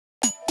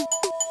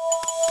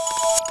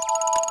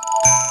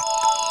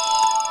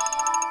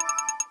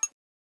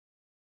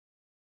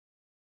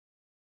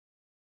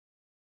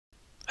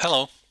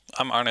Hello,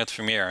 I'm Arnold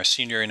Vermeer, a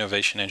Senior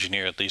Innovation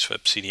Engineer at LeaseWeb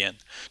CDN.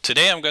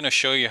 Today I'm going to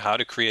show you how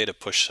to create a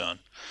push zone.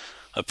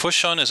 A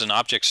push zone is an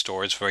object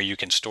storage where you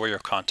can store your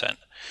content.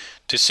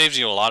 This saves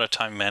you a lot of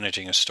time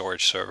managing a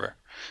storage server.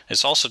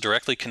 It's also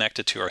directly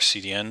connected to our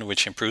CDN,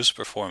 which improves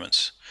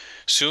performance.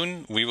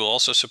 Soon, we will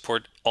also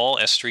support all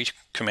S3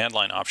 command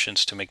line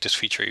options to make this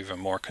feature even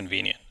more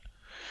convenient.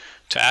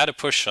 To add a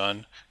push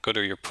zone, go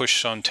to your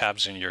push zone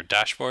tabs in your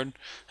dashboard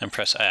and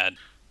press Add.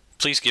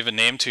 Please give a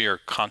name to your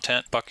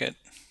content bucket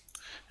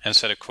and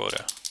set a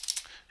quota.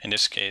 In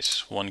this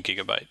case, 1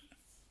 GB.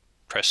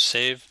 Press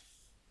Save.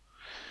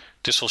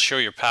 This will show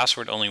your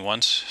password only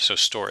once, so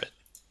store it.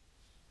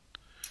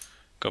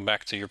 Go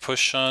back to your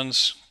push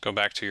zones, go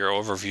back to your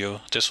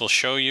overview. This will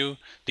show you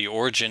the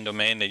origin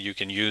domain that you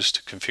can use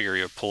to configure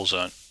your pull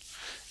zone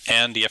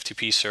and the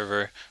FTP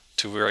server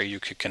to where you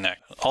could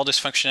connect. All this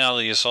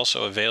functionality is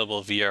also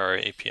available via our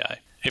API.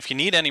 If you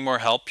need any more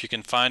help, you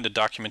can find the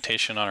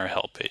documentation on our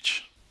help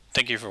page.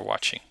 Thank you for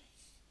watching.